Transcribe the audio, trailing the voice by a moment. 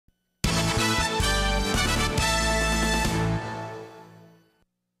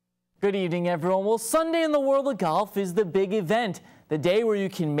Good evening, everyone. Well, Sunday in the world of golf is the big event, the day where you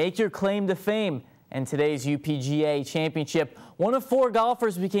can make your claim to fame. And today's UPGA Championship, one of 4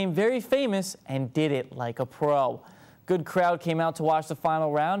 golfers became very famous and did it like a pro. Good crowd came out to watch the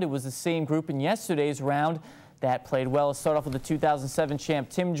final round. It was the same group in yesterday's round that played well. Let's start off with the 2007 champ.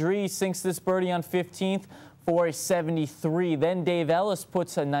 Tim Dree sinks this birdie on 15th for a 73. Then Dave Ellis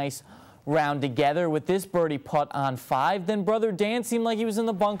puts a nice round together with this birdie putt on 5. Then brother Dan seemed like he was in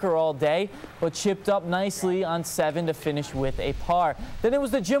the bunker all day, but chipped up nicely on 7 to finish with a par. Then it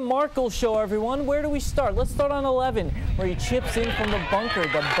was the Jim Markell show, everyone. Where do we start? Let's start on 11, where he chips in from the bunker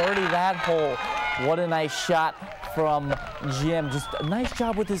to birdie that hole. What a nice shot from Jim. Just a nice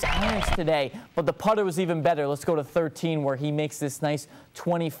job with his irons today, but the putter was even better. Let's go to 13, where he makes this nice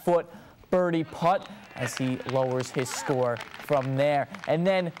 20-foot birdie putt as he lowers his score from there. And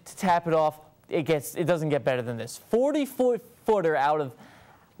then to tap it off, it doesn't get better than this. 40-footer out of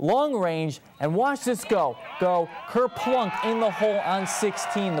long range, and watch this go. Kerplunk in the hole on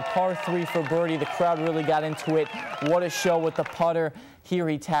 16, the par 3 for birdie. The crowd really got into it. What a show with the putter. Here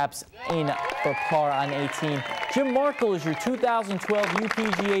he taps in for par on 18. Jim Markell is your 2012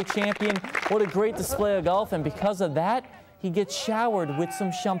 UPGA champion. What a great display of golf, and because of that, he gets showered with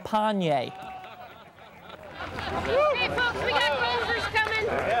some champagne. Hey folks, we got Rovers coming.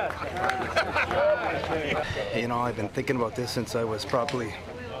 You know, I've been thinking about this since I was probably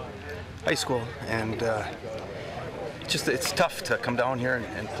high school, and it's tough to come down here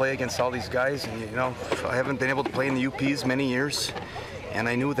and play against all these guys. And you know, I haven't been able to play in the UPs many years, and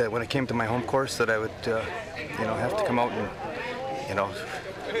I knew that when it came to my home course that I would, you know, have to come out and, you know,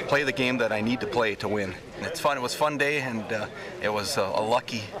 play the game that I need to play to win. And it's fun. It was a fun day, and it was a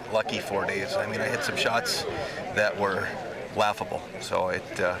lucky 4 days. I mean, I hit some shots that were laughable. So it,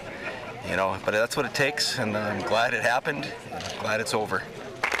 you know, but that's what it takes, and I'm glad it happened. I'm glad it's over.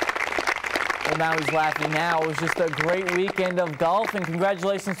 Well, now he's laughing now. It was just a great weekend of golf, and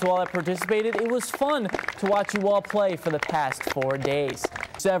congratulations to all that participated. It was fun to watch you all play for the past 4 days.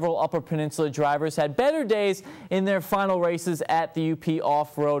 Several Upper Peninsula drivers had better days in their final races at the UP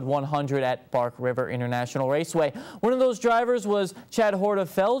Off-Road 100 at Bark River International Raceway. One of those drivers was Chad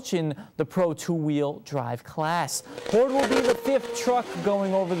Horta-Felch in the Pro 2-wheel drive class. Horde will be the 5th truck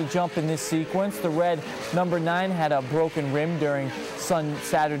going over the jump in this sequence. The red number 9 had a broken rim during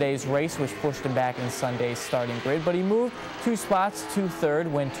Saturday's race, which pushed him back in Sunday's starting grid, but he moved 2 spots to 3rd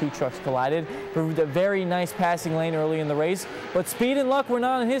when 2 trucks collided. Proved a very nice passing lane early in the race, but speed and luck were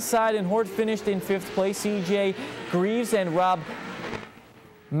not on his side, and Horde finished in 5th place. CJ Greaves and Rob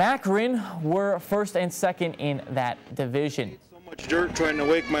Macrin were 1st and 2nd in that division. So much dirt trying to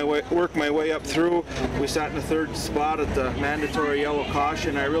work my way up through. We sat in the 3rd spot at the mandatory yellow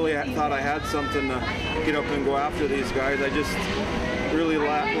caution. I really thought I had something to get up and go after these guys. I just really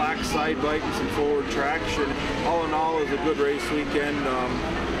lacked side bite and some forward traction. All in all, it was a good race weekend.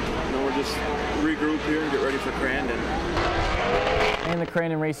 You know, we're just regroup here and get ready for Crandon. And the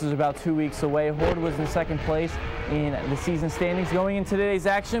Crandon race is about 2 weeks away. Horde was in 2nd place in the season standings going into today's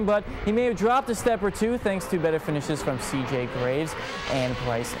action, but he may have dropped a step or 2 thanks to better finishes from CJ Graves and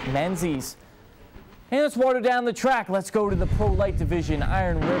Bryce Menzies. And let's water down the track. Let's go to the Pro Light Division.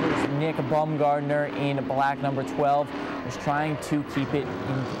 Iron River's Nick Bumgardner in black number 12 is trying to keep it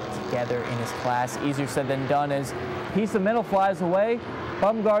together in his class. Easier said than done as a piece of metal flies away.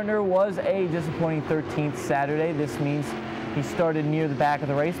 Bumgardner was a disappointing 13th Saturday. This means he started near the back of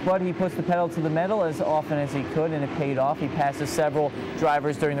the race, but he puts the pedal to the metal as often as he could, and it paid off. He passes several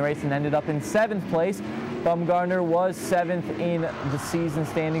drivers during the race and ended up in 7th place. Bumgardner was 7th in the season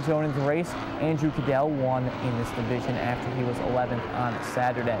standings going into the race. Andrew Cadell won in this division after he was 11th on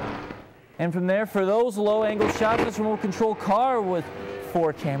Saturday. And from there, for those low-angle shots, this remote control car with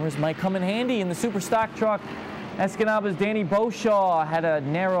 4 cameras might come in handy in the super stock truck. Escanaba's Danny Beauchamp had a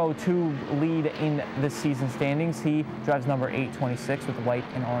narrow 2 lead in the season standings. He drives number 826 with white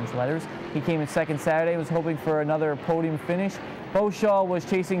and orange letters. He came in 2nd Saturday, was hoping for another podium finish. Beauchamp was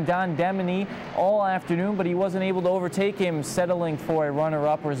chasing Don Deminy all afternoon, but he wasn't able to overtake him, settling for a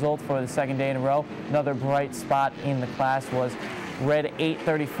runner-up result for the 2nd day in a row. Another bright spot in the class was red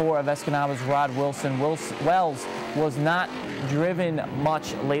 834 of Escanaba's Rod Wilson. Wells was not driven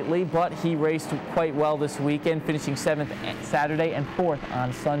much lately, but he raced quite well this weekend, finishing 7th Saturday and 4th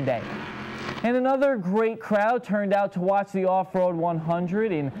on Sunday. And another great crowd turned out to watch the Off-Road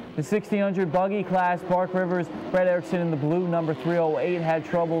 100 in the 1600 buggy class. Bark River's Brett Erickson in the blue number 308 had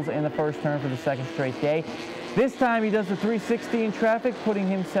troubles in the first turn for the 2nd straight day. This time he does the 360 in traffic, putting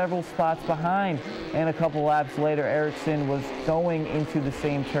him several spots behind. And a couple laps later, Erickson was going into the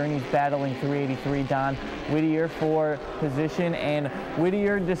same turn. He's battling 383 Don Whittier for position, and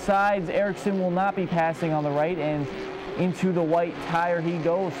Whittier decides Erickson will not be passing on the right, and into the white tire he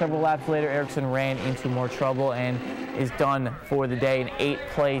goes. Several laps later, Erickson ran into more trouble and is done for the day in 8th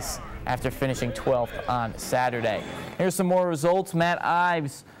place after finishing 12th on Saturday. Here's some more results. Matt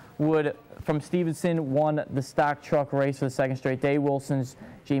Ives from Stevenson won the stock truck race for the second straight day. Wilson's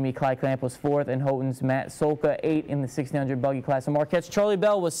Jamie Kleiklamp was 4th, and Houghton's Matt Solka 8th in the 1600 buggy class. And Marquette's Charlie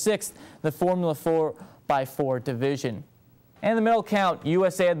Bell was 6th, the Formula 4x4 division. And the medal count,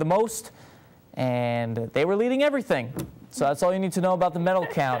 USA had the most, and they were leading everything. So that's all you need to know about the medal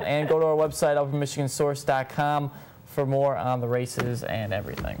count. And go to our website, uppermichigansource.com, for more on the races and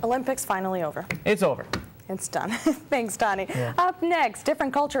everything. Olympics finally over. It's over. It's done. Thanks, Donnie. Yeah. Up next,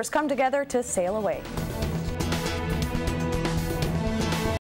 different cultures come together to sail away.